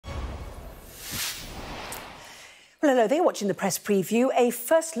Well, hello there, watching the press preview. A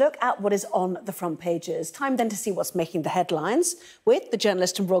first look at what is on the front pages. Time then to see what's making the headlines with the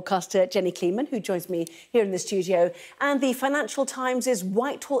journalist and broadcaster Jenny Kleeman, who joins me here in the studio, and the Financial Times'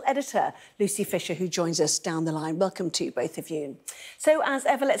 Whitehall editor, Lucy Fisher, who joins us down the line. Welcome to both of you. So, as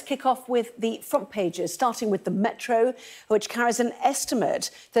ever, let's kick off with the front pages, starting with the Metro, which carries an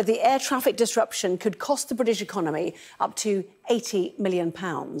estimate that the air traffic disruption could cost the British economy up to £80 million.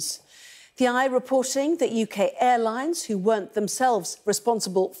 The Eye reporting that UK airlines, who weren't themselves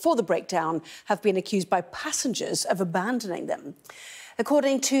responsible for the breakdown, have been accused by passengers of abandoning them.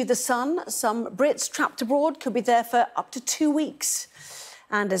 According to The Sun, some Brits trapped abroad could be there for up to 2 weeks.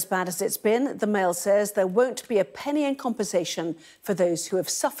 And as bad as it's been, the Mail says there won't be a penny in compensation for those who have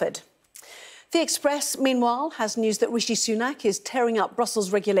suffered. The Express, meanwhile, has news that Rishi Sunak is tearing up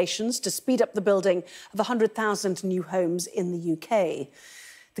Brussels regulations to speed up the building of 100,000 new homes in the UK.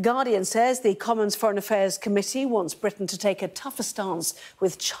 The Guardian says the Commons Foreign Affairs Committee wants Britain to take a tougher stance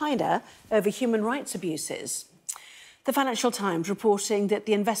with China over human rights abuses. The Financial Times reporting that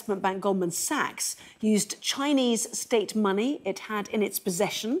the investment bank Goldman Sachs used Chinese state money it had in its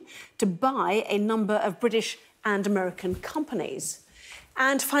possession to buy a number of British and American companies.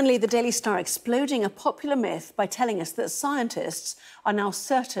 And finally, the Daily Star exploding a popular myth by telling us that scientists are now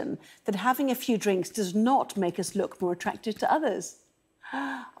certain that having a few drinks does not make us look more attractive to others.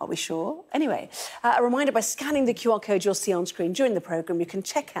 Are we sure? Anyway, a reminder, by scanning the QR code you'll see on screen during the programme, you can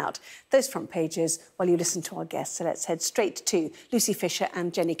check out those front pages while you listen to our guests. So let's head straight to Lucy Fisher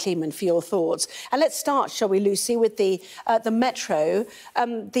and Jenny Kleeman for your thoughts. And let's start, shall we, Lucy, with the Metro,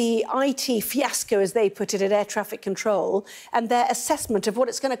 the IT fiasco, as they put it, at air traffic control, and their assessment of what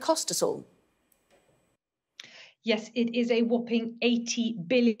it's going to cost us all. Yes, it is a whopping £80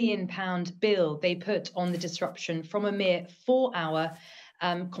 billion bill they put on the disruption from a mere 4-hour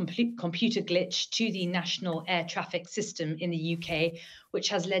computer glitch to the national air traffic system in the UK, which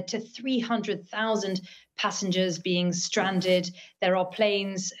has led to 300,000 passengers being stranded. There are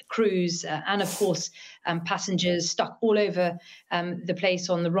planes, crews, and of course, passengers stuck all over the place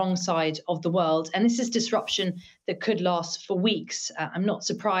on the wrong side of the world. And this is disruption that could last for weeks. I'm not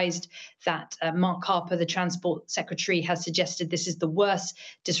surprised that Mark Harper, the Transport Secretary, has suggested this is the worst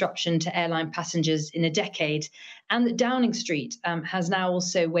disruption to airline passengers in a decade. And that Downing Street has now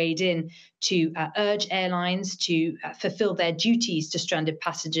also weighed in to urge airlines to fulfill their duties to stranded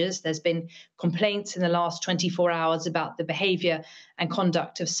passengers. There's been complaints in the last 24 hours about the behaviour and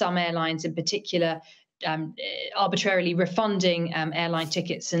conduct of some airlines, in particular, arbitrarily refunding airline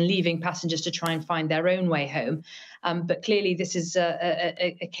tickets and leaving passengers to try and find their own way home. But clearly this is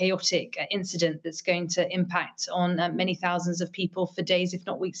a chaotic incident that's going to impact on many thousands of people for days, if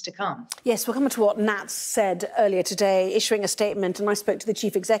not weeks to come. Yes, we'll come to what Nats said earlier today, issuing a statement, and I spoke to the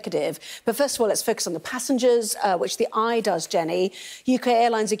chief executive. But first of all, let's focus on the passengers, which the Eye does, Jenny. UK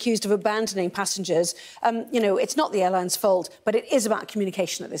Airlines accused of abandoning passengers. You know, it's not the airline's fault, but it is about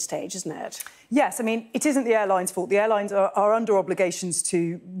communication at this stage, isn't it? Yes, I mean, it isn't the airline's fault. The airlines are under obligations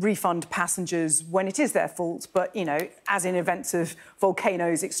to refund passengers when it is their fault. But, you know, as in events of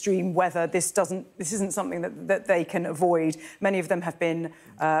volcanoes, extreme weather, this isn't something that they can avoid. Many of them have been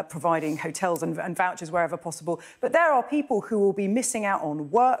providing hotels and vouchers wherever possible. But there are people who will be missing out on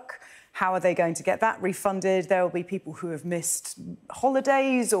work. How are they going to get that refunded? There will be people who have missed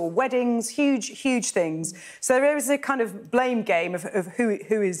holidays or weddings, huge things. So there is a kind of blame game of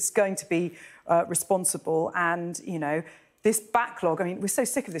who is going to be responsible. And, you know, this backlog, I mean, we're so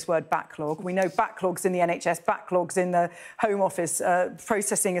sick of this word backlog. We know backlogs in the NHS, backlogs in the Home Office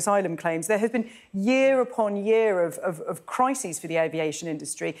processing asylum claims. There has been year upon year of crises for the aviation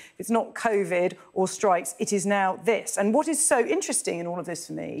industry. It's not COVID or strikes, it is now this. And what is so interesting in all of this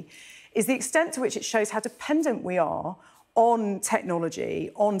for me is the extent to which it shows how dependent we are on technology,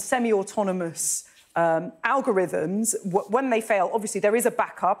 on semi-autonomous algorithms. When they fail, obviously there is a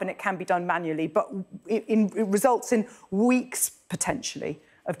backup and it can be done manually, but it results in weeks, potentially,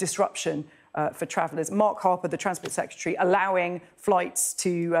 of disruption for travellers. Mark Harper, the Transport Secretary, allowing flights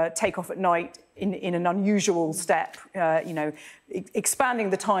to take off at night in an unusual step, you know, expanding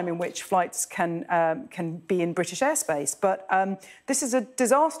the time in which flights can be in British airspace. But this is a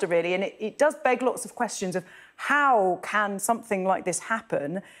disaster, really, and it does beg lots of questions of how can something like this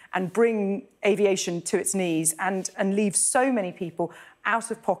happen and bring aviation to its knees and leave so many people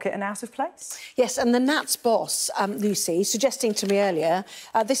out of pocket and out of place. Yes, and the Nats boss, Lucy, suggesting to me earlier,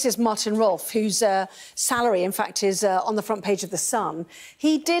 this is Martin Rolfe, whose salary, in fact, is on the front page of The Sun.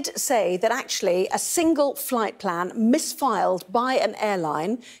 He did say that actually a single flight plan misfiled by an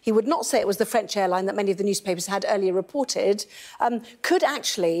airline, he would not say it was the French airline that many of the newspapers had earlier reported, could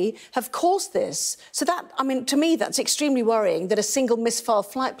actually have caused this. So that, I mean, to me, that's extremely worrying that a single misfiled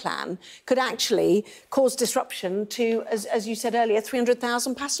flight plan could actually cause disruption to, as you said earlier,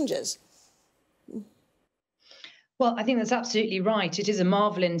 300,000 passengers. Well, I think that's absolutely right. It is a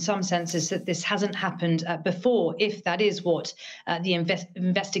marvel in some senses that this hasn't happened before, if that is what the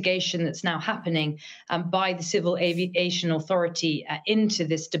investigation that's now happening by the Civil Aviation Authority into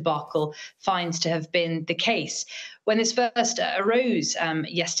this debacle finds to have been the case. When this first arose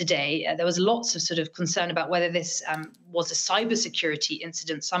yesterday, there was lots of sort of concern about whether this was a cybersecurity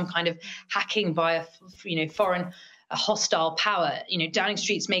incident, some kind of hacking by a foreign a hostile power. Downing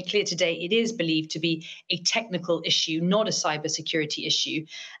Street's made clear today it is believed to be a technical issue, not a cybersecurity issue.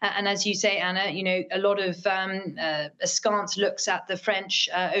 And as you say, Anna, a lot of askance looks at the French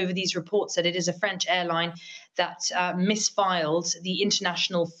over these reports that it is a French airline that misfiled the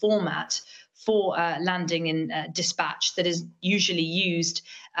international format for landing and dispatch that is usually used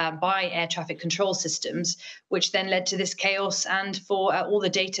by air traffic control systems, which then led to this chaos and for all the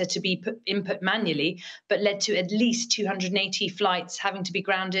data to be input manually, but led to at least 280 flights having to be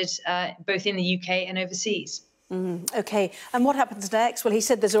grounded both in the UK and overseas. OK, and what happens next? Well, he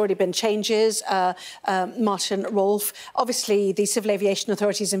said there's already been changes, Martin Rolfe. Obviously, the Civil Aviation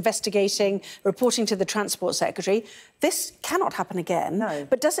Authority is investigating, reporting to the Transport Secretary. This cannot happen again. No.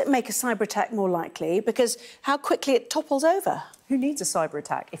 But does it make a cyber attack more likely? Because how quickly it topples over. Who needs a cyber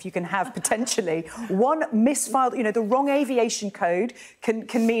attack if you can have potentially one misfiled, the wrong aviation code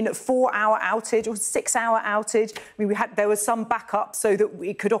can mean a 4-hour outage or 6-hour outage. I mean, there was some backup so that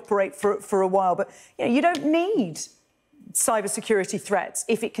it could operate for a while, but you don't need cybersecurity threats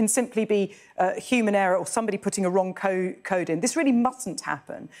if it can simply be human error or somebody putting a wrong code in. This really mustn't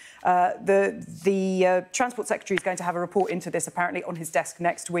happen. The Transport Secretary is going to have a report into this apparently on his desk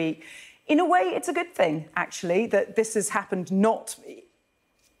next week. In a way, it's a good thing, actually, that this has happened not,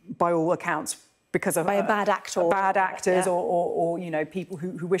 by all accounts, because of by a bad actor, bad actors, yeah. or people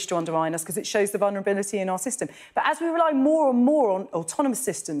who wish to undermine us, because it shows the vulnerability in our system. But as we rely more and more on autonomous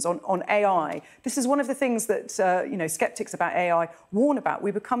systems, on AI, this is one of the things that skeptics about AI warn about.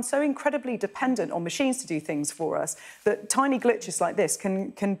 We become so incredibly dependent on machines to do things for us that tiny glitches like this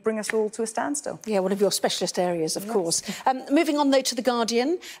can bring us all to a standstill. Yeah, one of your specialist areas, of course. Moving on, though, to The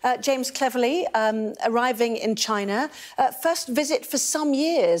Guardian. James Cleverly arriving in China. First visit for some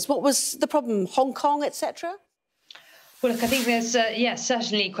years. What was the problem? Hong Kong, etc.? Well, look, I think there's,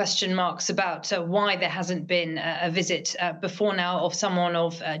 certainly question marks about why there hasn't been a visit before now of someone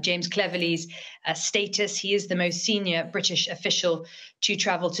of James Cleverly's status. He is the most senior British official to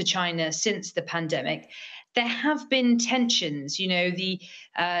travel to China since the pandemic. There have been tensions,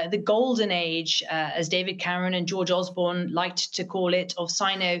 the golden age, as David Cameron and George Osborne liked to call it, of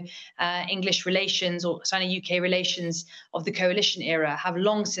Sino-English relations or Sino-UK relations of the coalition era have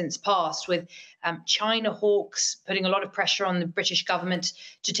long since passed, with China hawks putting a lot of pressure on the British government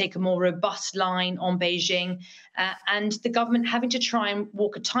to take a more robust line on Beijing, and the government having to try and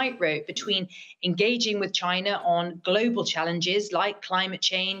walk a tightrope between engaging with China on global challenges like climate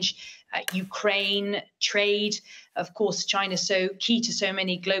change, Ukraine, trade. Of course, China's so key to so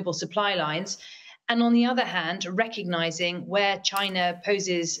many global supply lines. And on the other hand, recognizing where China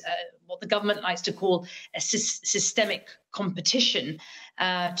poses what the government likes to call a systemic competition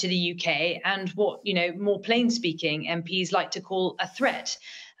to the UK, and what, more plain speaking, MPs like to call a threat.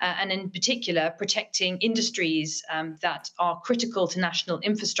 And in particular, protecting industries that are critical to national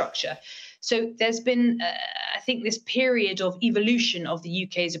infrastructure. So there's been, I think, this period of evolution of the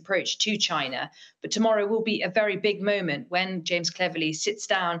UK's approach to China. But tomorrow will be a very big moment when James Cleverly sits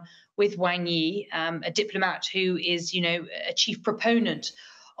down with Wang Yi, a diplomat who is, a chief proponent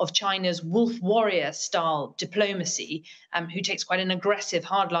of China's wolf warrior style diplomacy, who takes quite an aggressive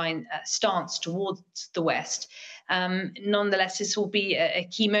hardline stance towards the West. Nonetheless, this will be a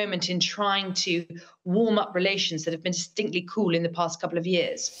key moment in trying to warm up relations that have been distinctly cool in the past couple of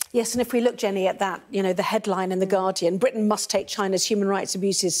years. Yes, and if we look, Jenny, at that, the headline in The Guardian, Britain must take China's human rights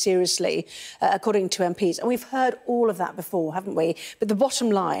abuses seriously, according to MPs. And we've heard all of that before, haven't we? But the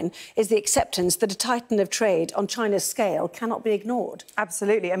bottom line is the acceptance that a titan of trade on China's scale cannot be ignored.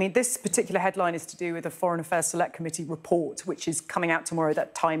 Absolutely. I mean, this particular headline is to do with a Foreign Affairs Select Committee report, which is coming out tomorrow.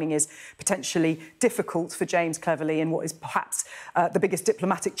 That timing is potentially difficult for James Cleverly. heavily in what is perhaps the biggest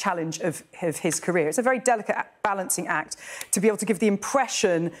diplomatic challenge of his career. It's a very delicate balancing act to be able to give the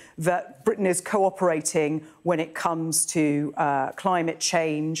impression that Britain is cooperating when it comes to climate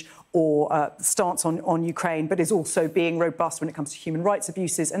change or stance on Ukraine, but is also being robust when it comes to human rights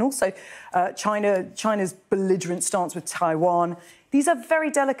abuses, and also China's belligerent stance with Taiwan. These are very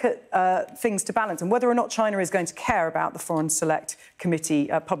delicate things to balance, and whether or not China is going to care about the Foreign Select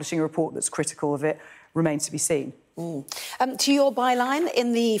Committee publishing a report that's critical of it remains to be seen. To your byline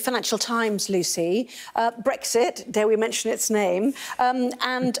in the Financial Times, Lucy, Brexit, dare we mention its name,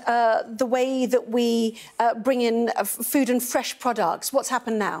 and the way that we bring in food and fresh products. What's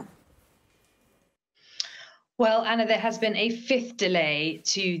happened now? Well, Anna, there has been a fifth delay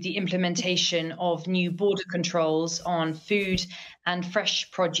to the implementation of new border controls on food and fresh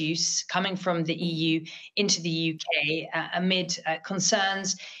produce coming from the EU into the UK amid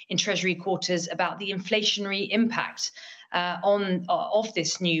concerns in Treasury quarters about the inflationary impact of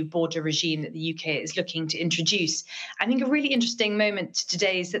this new border regime that the UK is looking to introduce. I think a really interesting moment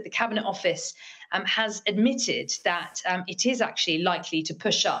today is that the Cabinet Office has admitted that it is actually likely to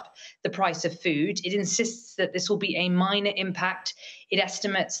push up the price of food. It insists that this will be a minor impact. It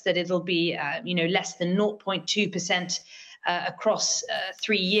estimates that it'll be, less than 0.2% across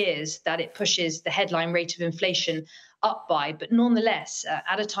 3 years that it pushes the headline rate of inflation up by. But nonetheless,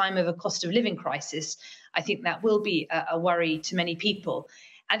 at a time of a cost of living crisis, I think that will be a worry to many people.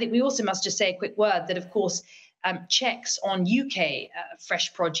 I think we also must just say a quick word that, of course, checks on UK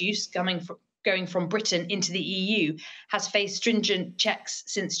fresh produce going from Britain into the EU has faced stringent checks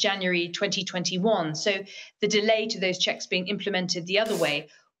since January 2021. So the delay to those checks being implemented the other way,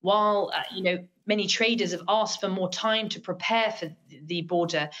 while many traders have asked for more time to prepare for the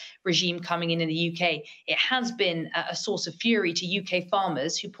border regime coming in the UK, it has been a source of fury to UK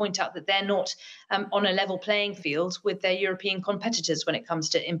farmers who point out that they're not on a level playing field with their European competitors when it comes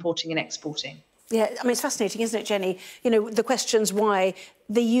to importing and exporting. Yeah, I mean, it's fascinating, isn't it, Jenny? The questions why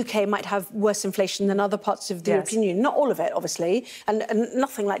the UK might have worse inflation than other parts of the European Union. Not all of it, obviously, and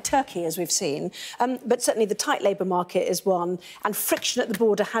nothing like Turkey, as we've seen. But certainly the tight labour market is one, and friction at the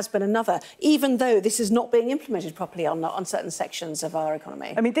border has been another, even though this is not being implemented properly on certain sections of our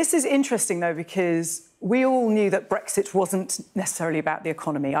economy. I mean, this is interesting, though, because we all knew that Brexit wasn't necessarily about the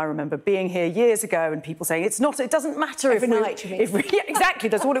economy. I remember being here years ago and people saying, it doesn't matter Every night, you mean? Yeah, exactly,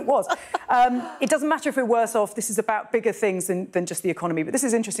 that's what it was. It doesn't matter if we're worse off. This is about bigger things than just the economy. But this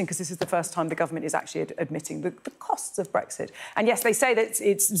is interesting because this is the first time the government is actually admitting the costs of Brexit. And yes, they say that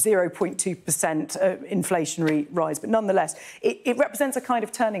it's 0.2% inflationary rise, but nonetheless, it represents a kind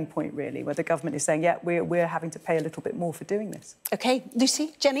of turning point, really, where the government is saying, yeah, we're having to pay a little bit more for doing this. OK,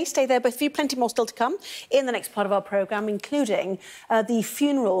 Lucy, Jenny, stay there, both of you. Plenty more still to come in the next part of our programme, including the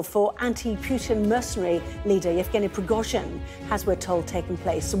funeral for anti-Putin mercenary leader Yevgeny Prigozhin has, we're told, taken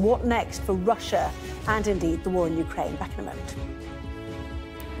place. So what next for Russia and, indeed, the war in Ukraine? Back in a moment.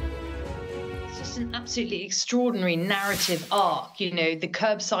 It's just an absolutely extraordinary narrative arc. The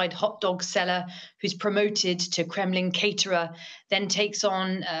curbside hot dog seller who's promoted to Kremlin caterer, then takes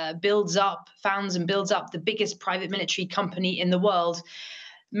on, founds and builds up the biggest private military company in the world,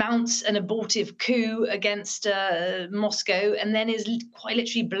 mounts an abortive coup against Moscow, and then is quite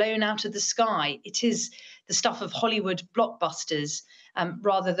literally blown out of the sky. It is the stuff of Hollywood blockbusters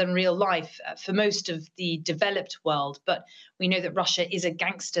rather than real life for most of the developed world. But we know that Russia is a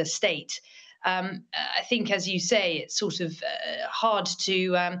gangster state. I think, as you say, it's sort of hard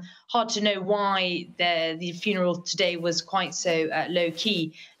to know why the funeral today was quite so low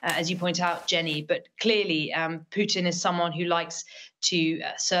key, as you point out, Jenny. But clearly, Putin is someone who likes to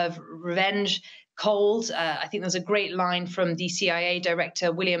serve revenge cold. I think there's a great line from the CIA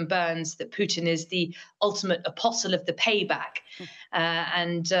director, William Burns, that Putin is the ultimate apostle of the payback.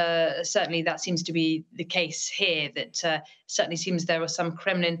 And certainly that seems to be the case here, that certainly seems there was some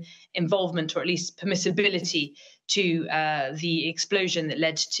Kremlin involvement, or at least permissibility, to the explosion that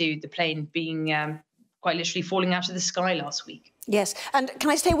led to the plane being quite literally falling out of the sky last week. Yes, and can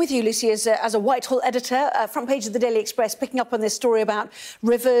I stay with you, Lucy, as a Whitehall editor, front page of the Daily Express, picking up on this story about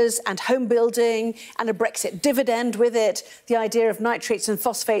rivers and home building and a Brexit dividend with it, the idea of nitrates and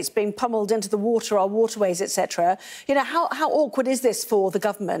phosphates being pummeled into the water, our waterways, etc. How awkward is this for the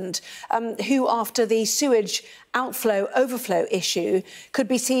government, who, after the sewage overflow issue, could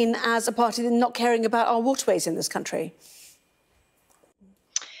be seen as a party not caring about our waterways in this country?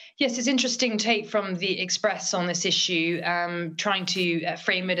 Yes, it's interesting take from the Express on this issue, trying to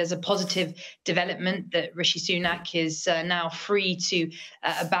frame it as a positive development that Rishi Sunak is now free to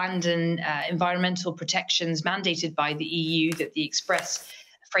abandon environmental protections mandated by the EU, that the Express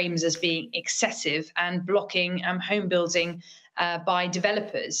frames as being excessive and blocking home building by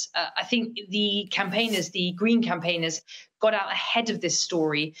developers. I think the campaigners, the Green campaigners, got out ahead of this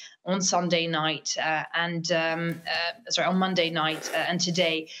story on Sunday night on Monday night and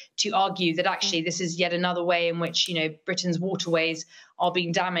today, to argue that actually this is yet another way in which, you know, Britain's waterways are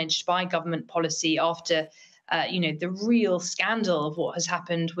being damaged by government policy after the real scandal of what has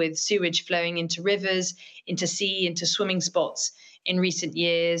happened with sewage flowing into rivers, into sea, into swimming spots in recent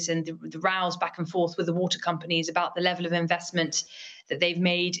years, and the rows back and forth with the water companies about the level of investment that they've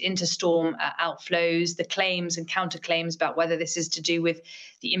made into storm outflows, the claims and counterclaims about whether this is to do with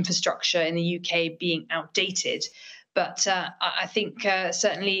the infrastructure in the UK being outdated. But I think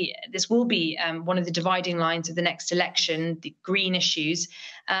certainly this will be one of the dividing lines of the next election, the green issues.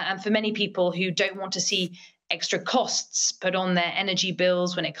 And for many people who don't want to see extra costs put on their energy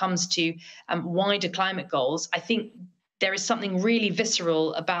bills when it comes to wider climate goals, I think there is something really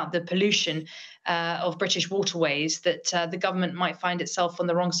visceral about the pollution of British waterways that the government might find itself on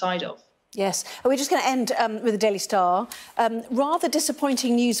the wrong side of. Yes. We're just going to end with the Daily Star. Rather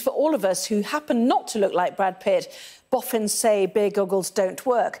disappointing news for all of us who happen not to look like Brad Pitt. Boffins say beer goggles don't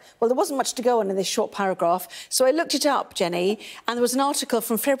work. Well, there wasn't much to go on in this short paragraph, so I looked it up, Jenny, and there was an article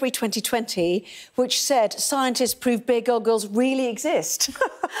from February 2020 which said scientists prove beer goggles really exist,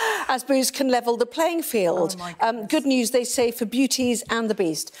 as booze can level the playing field. Oh, good news, they say, for beauties and the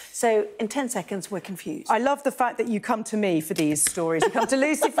beast. So, in 10 seconds, we're confused. I love the fact that you come to me for these stories. You come to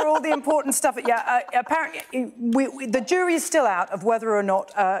Lucy for all the important stuff. Yeah, apparently, the jury is still out of whether or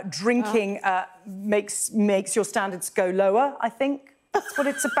not drinking makes your standards go lower, I think. That's what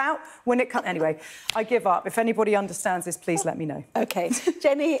it's about when it comes... Anyway, I give up. If anybody understands this, please let me know. OK.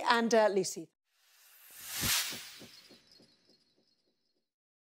 Jenny and Lucy.